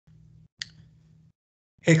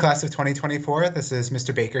Hey, class of 2024, this is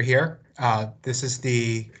Mr. Baker here. This is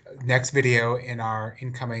the next video in our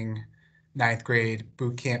incoming ninth grade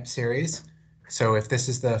boot camp series. So if this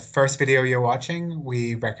is the first video you're watching,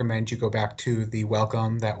 we recommend you go back to the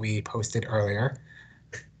welcome that we posted earlier.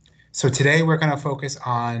 So today we're going to focus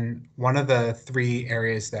on one of the three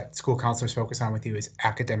areas that school counselors focus on with you is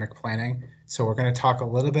academic planning. So we're going to talk a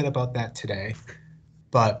little bit about that today.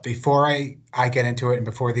 But before I get into it and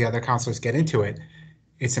before the other counselors get into it,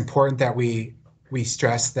 it's important that we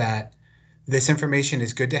stress that this information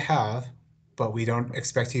is good to have, but we don't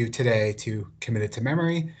expect you today to commit it to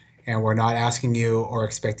memory, and we're not asking you or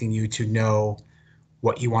expecting you to know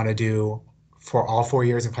what you want to do for all 4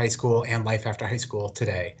 years of high school and life after high school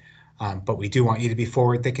today. But we do want you to be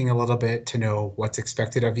forward thinking a little bit to know what's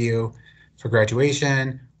expected of you for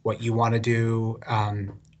graduation, what you want to do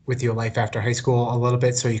with your life after high school a little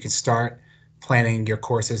bit so you can start planning your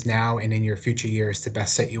courses now and in your future years to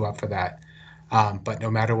best set you up for that. But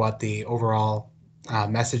no matter what, the overall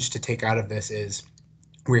message to take out of this is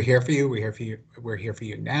we're here for you. We're here for you. We're here for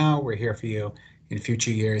you now. We're here for you in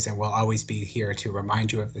future years, and we'll always be here to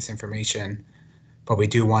remind you of this information. But we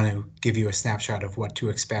do want to give you a snapshot of what to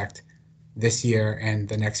expect this year and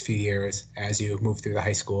the next few years as you move through the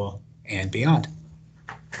high school and beyond.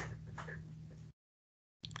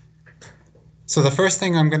 So the first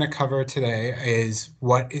thing I'm going to cover today is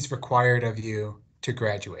what is required of you to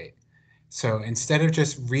graduate. So instead of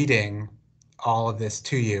just reading all of this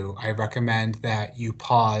to you, I recommend that you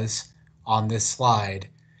pause on this slide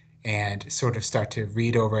and sort of start to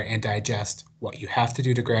read over and digest what you have to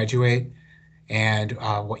do to graduate and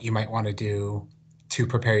what you might want to do to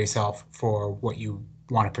prepare yourself for what you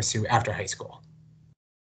want to pursue after high school.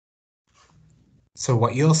 So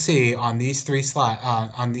what you'll see on these three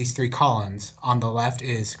columns, on the left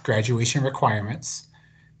is graduation requirements.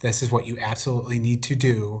 This is what you absolutely need to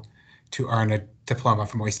do to earn a diploma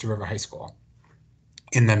from Oyster River High School.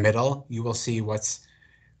 In the middle, you will see what's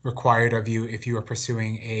required of you if you are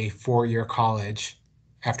pursuing a 4-year college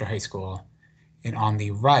after high school. And on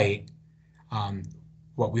the right,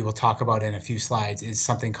 what we will talk about in a few slides is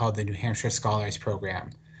something called the New Hampshire Scholars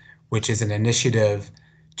Program, which is an initiative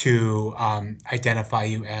to identify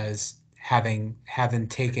you as having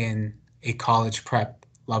taken a college prep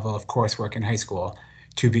level of coursework in high school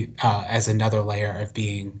to be as another layer of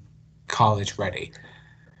being college ready.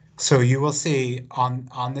 So you will see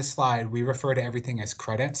on this slide, we refer to everything as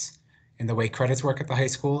credits. And the way credits work at the high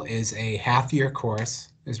school is a half-year course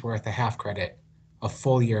is worth a half credit. A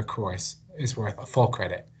full-year course is worth a full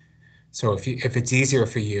credit. So if it's easier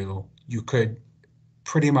for you, you could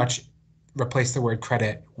pretty much replace the word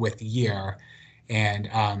credit with year and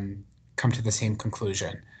come to the same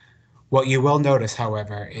conclusion. What you will notice,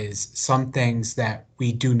 however, is some things that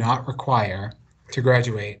we do not require to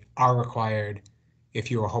graduate are required if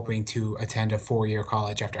you are hoping to attend a 4-year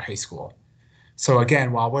college after high school. So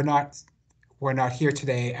again, while we're not here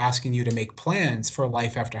today asking you to make plans for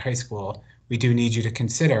life after high school, we do need you to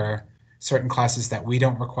consider certain classes that we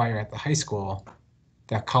don't require at the high school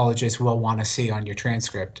that colleges will want to see on your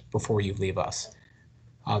transcript before you leave us.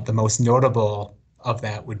 The most notable of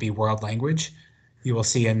that would be world language. You will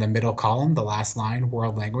see in the middle column, the last line,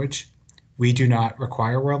 world language. We do not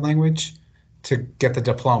require world language to get the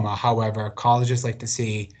diploma. However, colleges like to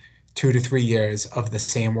see 2 to 3 years of the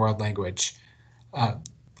same world language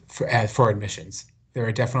for admissions. There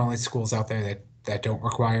are definitely schools out there that don't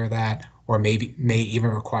require that, or may even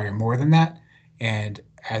require more than that. And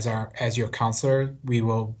as your counselor, we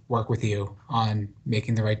will work with you on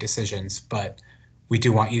making the right decisions. But we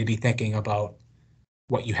do want you to be thinking about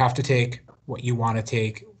what you have to take, what you want to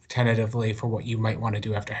take tentatively for what you might want to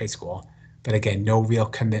do after high school. But again, no real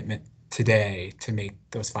commitment today to make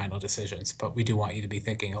those final decisions. But we do want you to be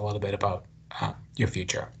thinking a little bit about your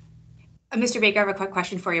future. Mr. Baker, I have a quick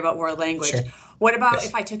question for you about world language. Sure. What about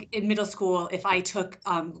if I took in middle school, if I took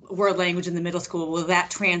world language in the middle school, will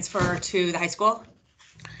that transfer to the high school?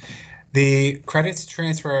 The credits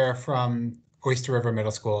transfer from Oyster River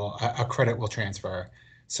Middle School. A credit will transfer.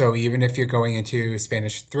 So even if you're going into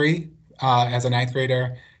Spanish 3 as a ninth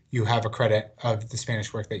grader, you have a credit of the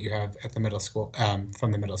Spanish work that you have at the middle school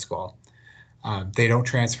from the middle school. They don't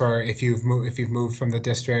transfer if you've moved from the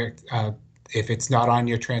district. If it's not on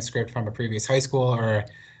your transcript from a previous high school or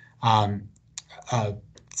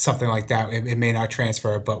something like that, it may not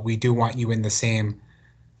transfer. But we do want you in the same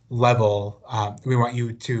level. We want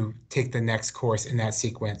you to take the next course in that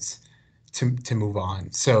sequence to move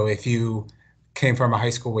on. So if you came from a high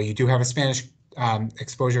school where you do have a Spanish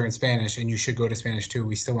exposure in Spanish and you should go to Spanish 2,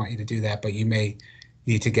 we still want you to do that, but you may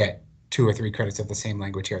need to get 2 or 3 credits of the same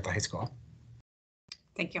language here at the high school.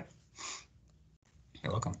 Thank you.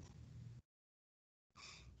 You're welcome.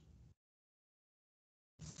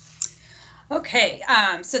 Okay,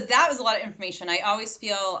 so that was a lot of information. I always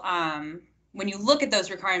feel when you look at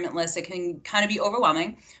those requirement lists, it can kind of be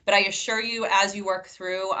overwhelming, but I assure you as you work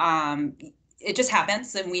through, it just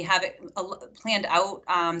happens, and we have it planned out.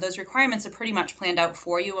 Those requirements are pretty much planned out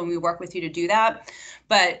for you, and we work with you to do that.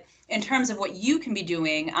 But in terms of what you can be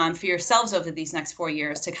doing for yourselves over these next 4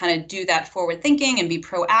 years to kind of do that forward thinking and be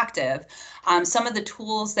proactive, some of the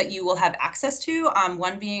tools that you will have access to,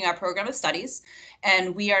 one being our program of studies.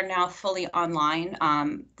 And we are now fully online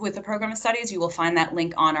with the program of studies. You will find that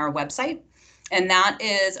link on our website. And that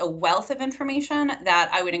is a wealth of information that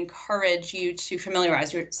I would encourage you to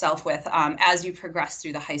familiarize yourself with as you progress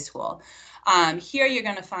through the high school. Here you're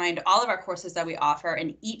going to find all of our courses that we offer,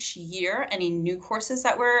 and each year any new courses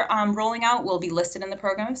that we're rolling out will be listed in the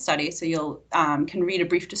program of study, so you'll can read a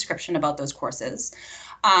brief description about those courses.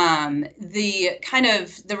 The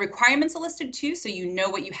requirements are listed too, so you know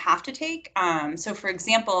what you have to take. So for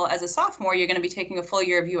example, as a sophomore, you're going to be taking a full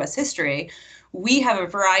year of U.S. history. We have a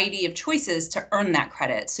variety of choices to earn that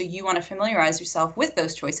credit. So you want to familiarize yourself with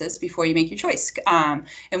those choices before you make your choice,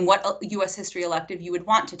 and what U.S. history elective you would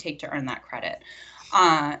want to take to earn that credit.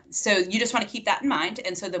 So you just want to keep that in mind.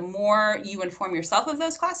 And so the more you inform yourself of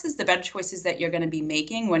those classes, the better choices that you're going to be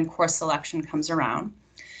making when course selection comes around.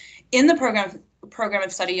 In the program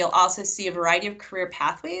of study, you'll also see a variety of career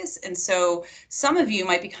pathways. And so some of you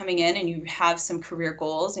might be coming in and you have some career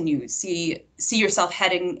goals and you see yourself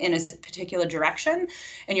heading in a particular direction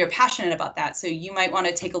and you're passionate about that. So you might want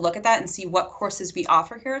to take a look at that and see what courses we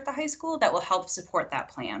offer here at the high school that will help support that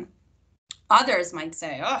plan. Others might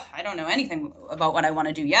say, oh, I don't know anything about what I want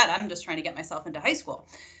to do yet. I'm just trying to get myself into high school.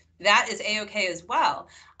 That is a-okay as well.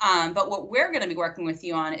 But what we're going to be working with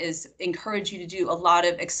you on is encourage you to do a lot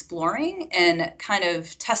of exploring and kind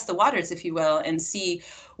of test the waters, if you will, and see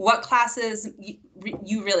what classes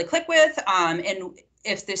you really click with. And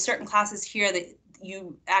if there's certain classes here that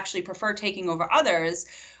you actually prefer taking over others,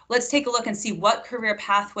 let's take a look and see what career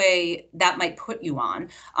pathway that might put you on.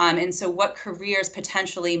 And so what careers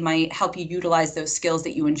potentially might help you utilize those skills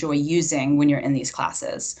that you enjoy using when you're in these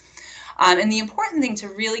classes. And the important thing to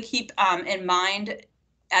really keep in mind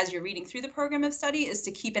as you're reading through the program of study is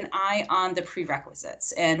to keep an eye on the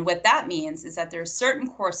prerequisites. And what that means is that there are certain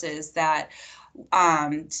courses that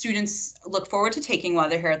students look forward to taking while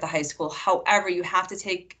they're here at the high school. However, you have to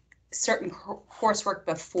take certain coursework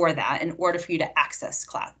before that in order for you to access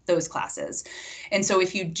those classes. And so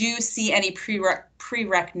if you do see any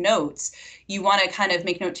prereq notes, you want to kind of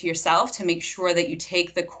make note to yourself to make sure that you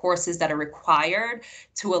take the courses that are required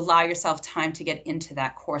to allow yourself time to get into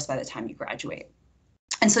that course by the time you graduate.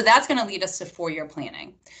 And so that's going to lead us to four-year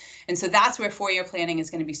planning. And so that's where four-year planning is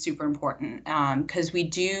going to be super important, because we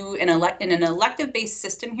do, in an elective-based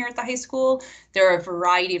system here at the high school, there are a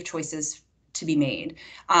variety of choices to be made.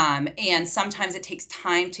 And sometimes it takes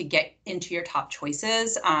time to get into your top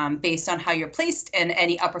choices based on how you're placed and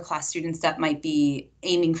any upper class students that might be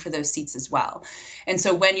aiming for those seats as well. And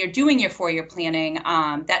so when you're doing your four-year planning,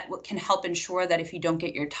 that can help ensure that if you don't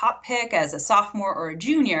get your top pick as a sophomore or a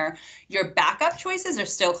junior, your backup choices are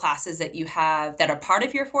still classes that you have that are part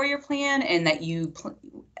of your four-year plan and that you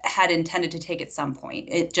had intended to take at some point.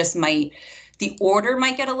 It just might, the order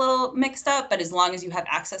might get a little mixed up, but as long as you have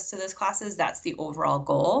access to those classes, that's the overall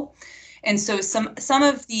goal. And so some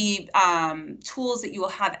of the tools that you will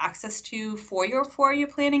have access to for your four-year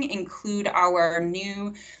planning include our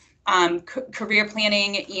new career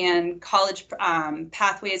planning and college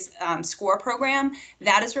pathways score program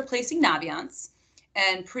that is replacing Naviance.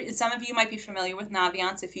 And some of you might be familiar with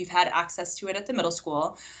Naviance if you've had access to it at the middle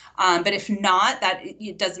school. But if not,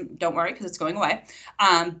 don't worry because it's going away.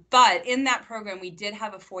 But in that program, we did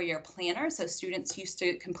have a four-year planner. So students used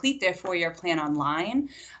to complete their four-year plan online.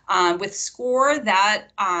 With SCORE, that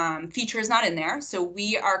feature is not in there. So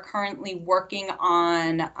we are currently working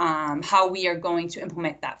on how we are going to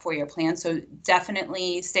implement that four-year plan. So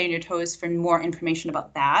definitely stay on your toes for more information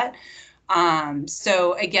about that.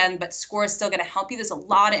 So again, but SCORE is still going to help you. There's a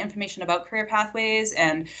lot of information about career pathways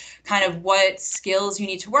and kind of what skills you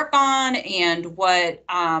need to work on and what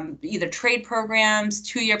either trade programs,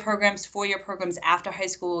 2-year programs, 4-year programs after high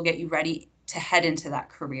school will get you ready to head into that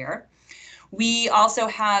career. We also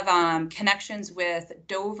have connections with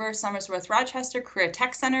Dover, Somersworth, Rochester career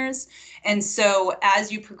tech centers. And so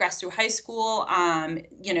as you progress through high school,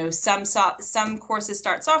 you know, some courses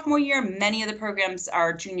start sophomore year, many of the programs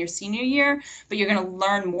are junior, senior year, but you're going to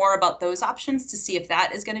learn more about those options to see if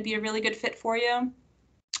that is going to be a really good fit for you.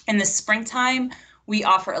 In the springtime, We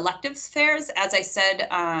offer electives fairs. As I said,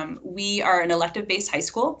 we are an elective-based high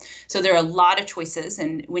school, so there are a lot of choices.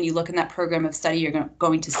 And when you look in that program of study, you're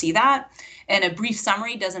going to see that. And a brief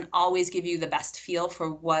summary doesn't always give you the best feel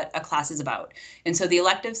for what a class is about. And so the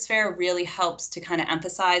electives fair really helps to kind of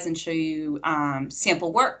emphasize and show you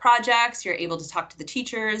sample work projects. You're able to talk to the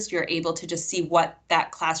teachers. You're able to just see what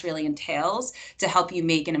that class really entails to help you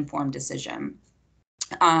make an informed decision.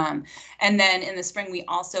 And then in the spring, we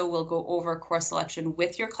also will go over course selection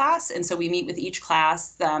with your class. And so we meet with each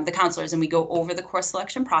class, the counselors, and we go over the course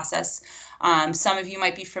selection process. Some of you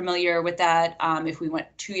might be familiar with that if we went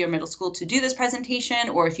to your middle school to do this presentation,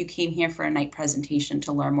 or if you came here for a night presentation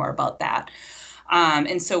to learn more about that.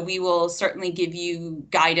 And so we will certainly give you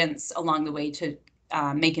guidance along the way to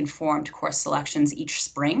make informed course selections each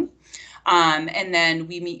spring. And then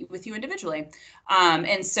we meet with you individually.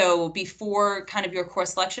 And so before kind of your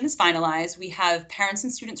course selection is finalized, we have parents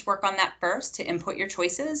and students work on that first to input your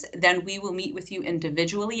choices. Then we will meet with you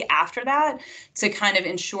individually after that to kind of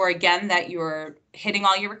ensure, again, that you're hitting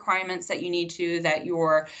all your requirements that you need to, that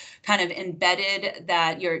you're kind of embedded,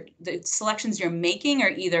 that the selections you're making are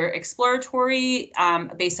either exploratory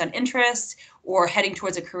based on interest or heading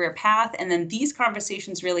towards a career path. And then these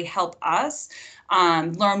conversations really help us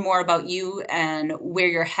learn more about you and where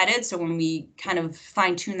you're headed. So when we kind of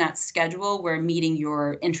fine tune that schedule, we're meeting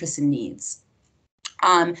your interests and needs.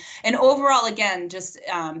 And overall, again, just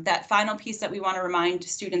that final piece that we want to remind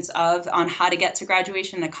students of on how to get to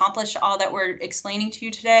graduation and accomplish all that we're explaining to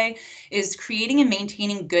you today is creating and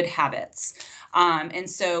maintaining good habits. And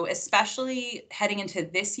so especially heading into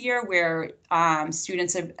this year where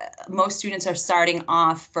most students are starting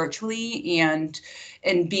off virtually and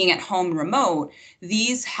being at home remote,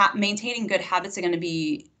 these maintaining good habits are going to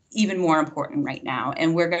be even more important right now.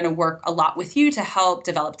 And we're going to work a lot with you to help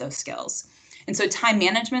develop those skills. And so time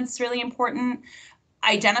management is really important.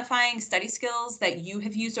 Identifying study skills that you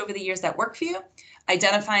have used over the years that work for you,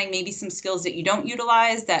 identifying maybe some skills that you don't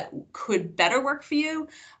utilize that could better work for you,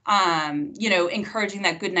 encouraging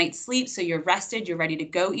that good night's sleep so you're rested, you're ready to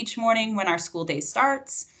go each morning when our school day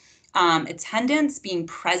starts. Attendance, being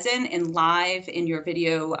present and live in your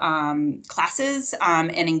video classes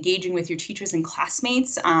and engaging with your teachers and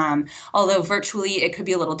classmates. Although virtually it could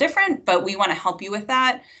be a little different, but we want to help you with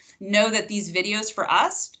that. Know that these videos for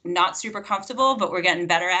us, not super comfortable, but we're getting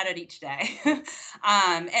better at it each day.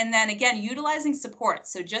 And then again, utilizing support.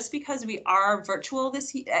 So just because we are virtual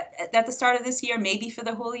at the start of this year, maybe for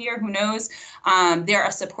the whole year, who knows, there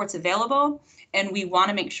are supports available. And we want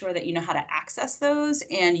to make sure that you know how to access those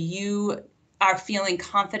and you are feeling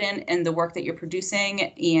confident in the work that you're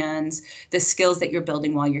producing and the skills that you're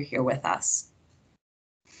building while you're here with us.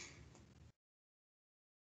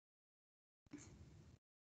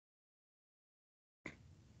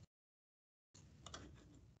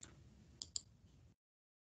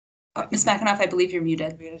 Oh, Ms. McAnuff, I believe you're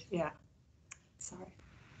muted. Yeah. Sorry.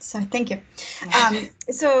 So thank you.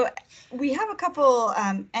 So we have a couple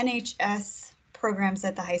NHS programs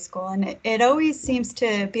at the high school, and it always seems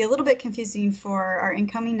to be a little bit confusing for our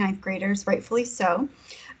incoming ninth graders, rightfully so.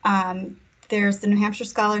 There's the New Hampshire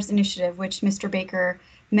Scholars Initiative, which Mr. Baker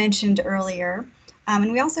mentioned earlier.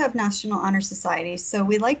 And we also have National Honor Society. So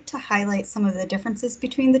we like to highlight some of the differences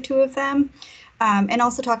between the two of them. And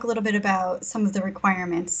also talk a little bit about some of the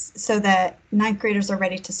requirements so that ninth graders are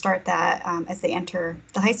ready to start that as they enter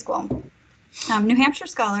the high school. New Hampshire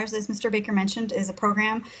Scholars, as Mr. Baker mentioned, is a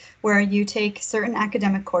program where you take certain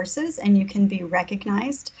academic courses and you can be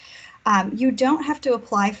recognized. You don't have to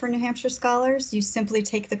apply for New Hampshire Scholars. You simply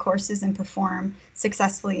take the courses and perform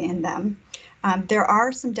successfully in them. There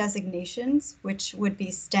are some designations, which would be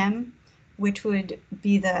STEM, which would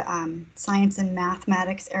be the science and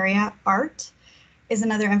mathematics area, art is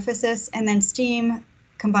another emphasis, and then STEAM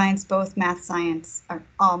combines both math, science, or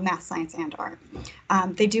all math, science, and art.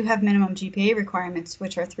 They do have minimum GPA requirements,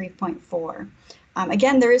 which are 3.4.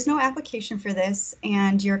 Again, there is no application for this,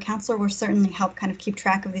 and your counselor will certainly help kind of keep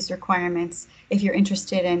track of these requirements if you're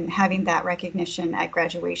interested in having that recognition at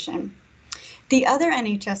graduation. The other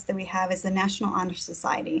NHS that we have is the National Honor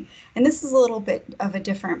Society, and this is a little bit of a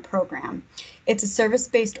different program. It's a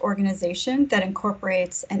service-based organization that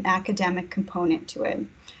incorporates an academic component to it.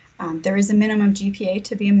 There is a minimum GPA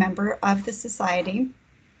to be a member of the society.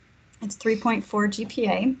 It's 3.4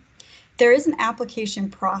 GPA. There is an application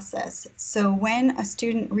process. So when a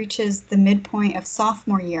student reaches the midpoint of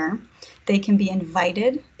sophomore year, they can be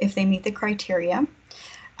invited if they meet the criteria.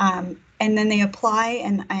 And then they apply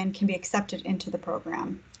and can be accepted into the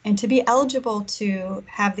program. And to be eligible to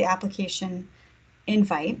have the application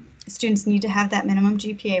invite. Students need to have that minimum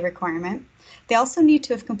GPA requirement. They also need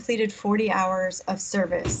to have completed 40 hours of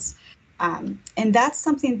service. And that's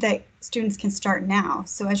something that students can start now.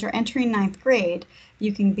 So as you're entering ninth grade,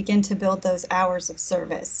 you can begin to build those hours of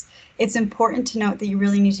service. It's important to note that you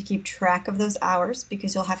really need to keep track of those hours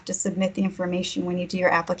because you'll have to submit the information when you do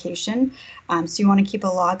your application. So you want to keep a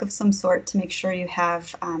log of some sort to make sure you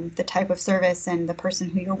have the type of service and the person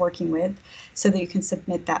who you're working with so that you can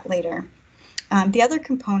submit that later. The other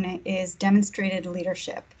component is demonstrated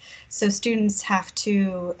leadership. So students have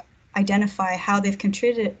to identify how they've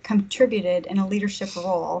contributed in a leadership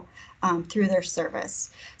role through their service.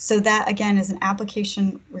 So that, again, is an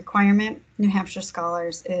application requirement. New Hampshire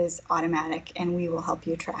Scholars is automatic, and we will help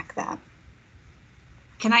you track that.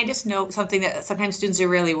 Can I just note something that sometimes students are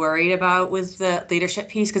really worried about with the leadership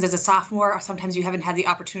piece? Because as a sophomore, sometimes you haven't had the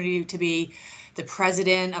opportunity to be the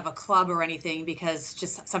president of a club or anything because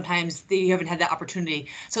just sometimes you haven't had that opportunity.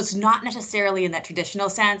 So it's not necessarily in that traditional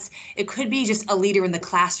sense. It could be just a leader in the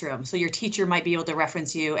classroom. So your teacher might be able to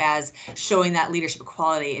reference you as showing that leadership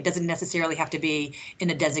quality. It doesn't necessarily have to be in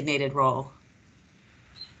a designated role.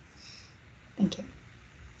 Thank you.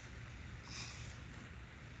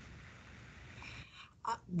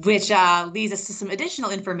 Which leads us to some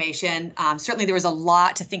additional information. Certainly there was a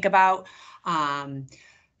lot to think about.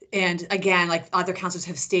 And again, like other counselors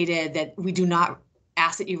have stated, that we do not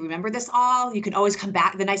ask that you remember this all. You can always come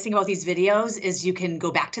back. The nice thing about these videos is you can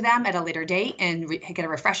go back to them at a later date and get a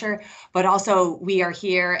refresher, but also we are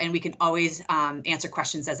here and we can always answer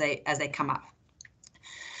questions as they come up.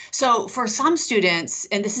 So for some students,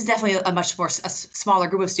 and this is definitely a smaller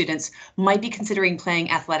group of students, might be considering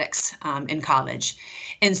playing athletics in college.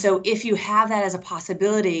 And so if you have that as a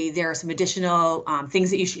possibility, there are some additional things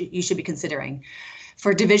that you should be considering.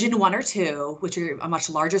 For Division I or II, which are much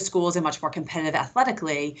larger schools and much more competitive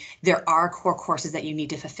athletically, there are core courses that you need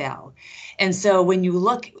to fulfill. And so when you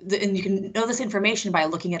look, and you can know this information by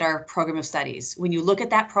looking at our program of studies. When you look at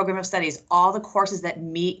that program of studies, all the courses that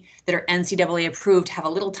are NCAA approved have a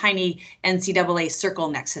little tiny NCAA circle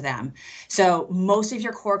next to them. So most of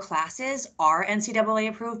your core classes are NCAA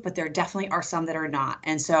approved, but there definitely are some that are not.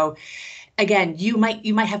 And so again, you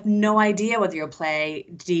might have no idea whether you'll play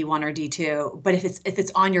D1 or D2, but if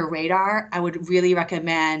it's on your radar, I would really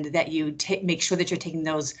recommend that you make sure that you're taking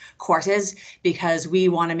those courses, because we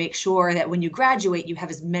want to make sure that when you graduate, you have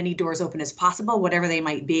as many doors open as possible, whatever they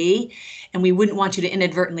might be, and we wouldn't want you to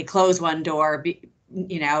inadvertently close one door,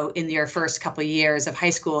 in your first couple of years of high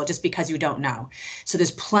school just because you don't know. So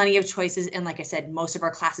there's plenty of choices. And like I said, most of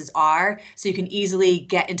our classes are, so you can easily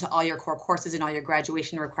get into all your core courses and all your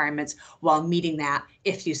graduation requirements while meeting that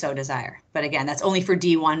if you so desire. But again, that's only for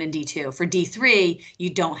D1 and D2. For D3, you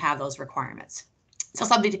don't have those requirements. So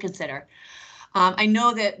something to consider. I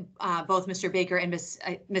know that both Mr. Baker and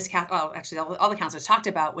Miss Kath, actually all the counselors talked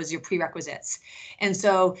about was your prerequisites. And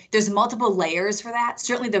so there's multiple layers for that.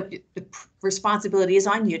 Certainly the responsibility is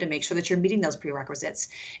on you to make sure that you're meeting those prerequisites.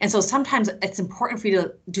 And so sometimes it's important for you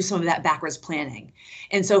to do some of that backwards planning.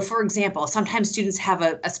 And so, for example, sometimes students have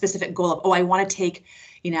a specific goal of, I want to take,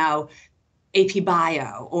 AP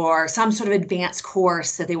Bio or some sort of advanced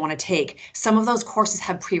course that they want to take. Some of those courses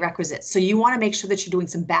have prerequisites. So you want to make sure that you're doing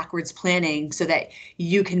some backwards planning so that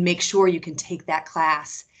you can make sure you can take that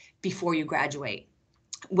class before you graduate.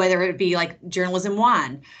 Whether it be like Journalism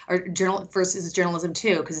 1 or versus Journalism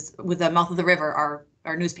 2, because with the Mouth of the River,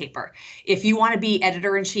 our newspaper. If you want to be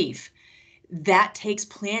editor-in-chief, that takes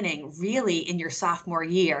planning really in your sophomore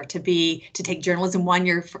year to take Journalism 1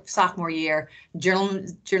 your sophomore year,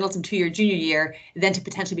 Journalism 2 your junior year, then to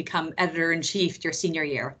potentially become editor-in-chief your senior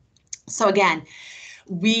year. So again,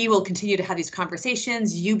 we will continue to have these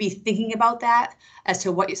conversations. You be thinking about that as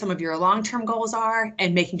to what some of your long-term goals are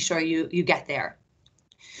and making sure you get there.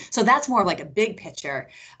 So that's more like a big picture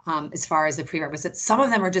as far as the prerequisites. Some of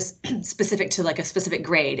them are just specific to like a specific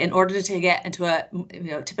grade. In order to get into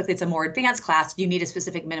typically it's a more advanced class, you need a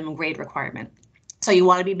specific minimum grade requirement. So you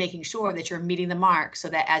want to be making sure that you're meeting the mark so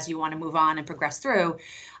that as you want to move on and progress through,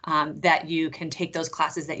 that you can take those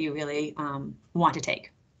classes that you really want to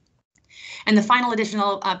take. And the final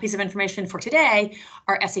additional piece of information for today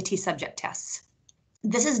are SAT subject tests.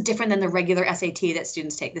 This is different than the regular SAT that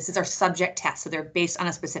students take. This is our subject test, so they're based on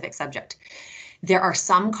a specific subject. There are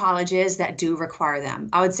some colleges that do require them.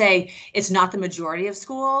 I would say it's not the majority of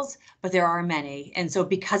schools, but there are many. And so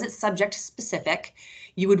because it's subject specific,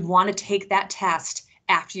 you would want to take that test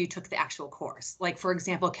after you took the actual course. Like for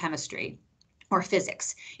example, chemistry or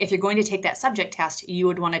physics. If you're going to take that subject test, you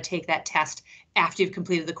would want to take that test after you've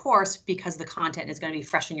completed the course because the content is going to be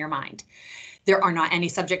fresh in your mind. There are not any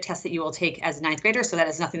subject tests that you will take as a ninth grader, so that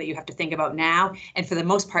is nothing that you have to think about now. And for the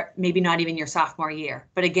most part, maybe not even your sophomore year.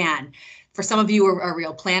 But again, for some of you who are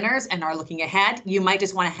real planners and are looking ahead, you might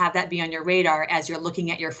just want to have that be on your radar as you're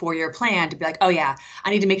looking at your 4-year plan to be like, oh yeah,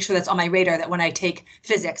 I need to make sure that's on my radar that when I take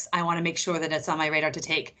physics, I want to make sure that it's on my radar to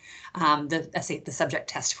take the subject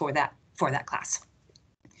test for that class.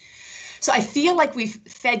 So I feel like we've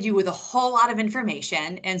fed you with a whole lot of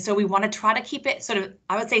information. And so we want to try to keep it sort of,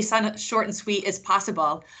 I would say, short and sweet as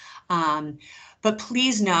possible. But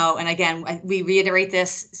please know, and again, we reiterate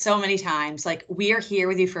this so many times, like we are here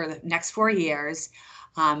with you for the next 4 years.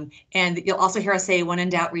 And you'll also hear us say, when in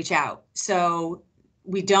doubt, reach out. So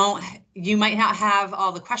you might not have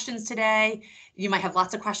all the questions today. You might have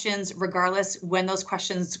lots of questions. Regardless, when those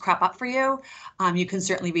questions crop up for you, you can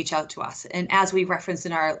certainly reach out to us. And as we referenced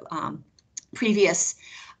in our previous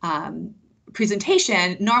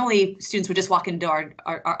presentation, normally students would just walk into our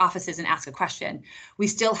offices and ask a question. We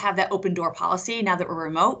still have that open door policy now that we're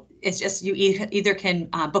remote. It's just you either can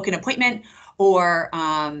book an appointment or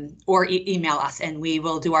email us, and we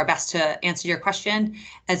will do our best to answer your question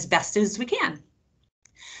as best as we can.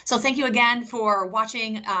 So thank you again for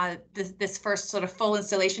watching this first sort of full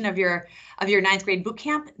installation of your 9th grade boot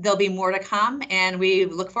camp. There'll be more to come, and we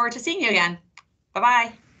look forward to seeing you again.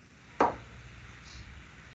 Bye-bye.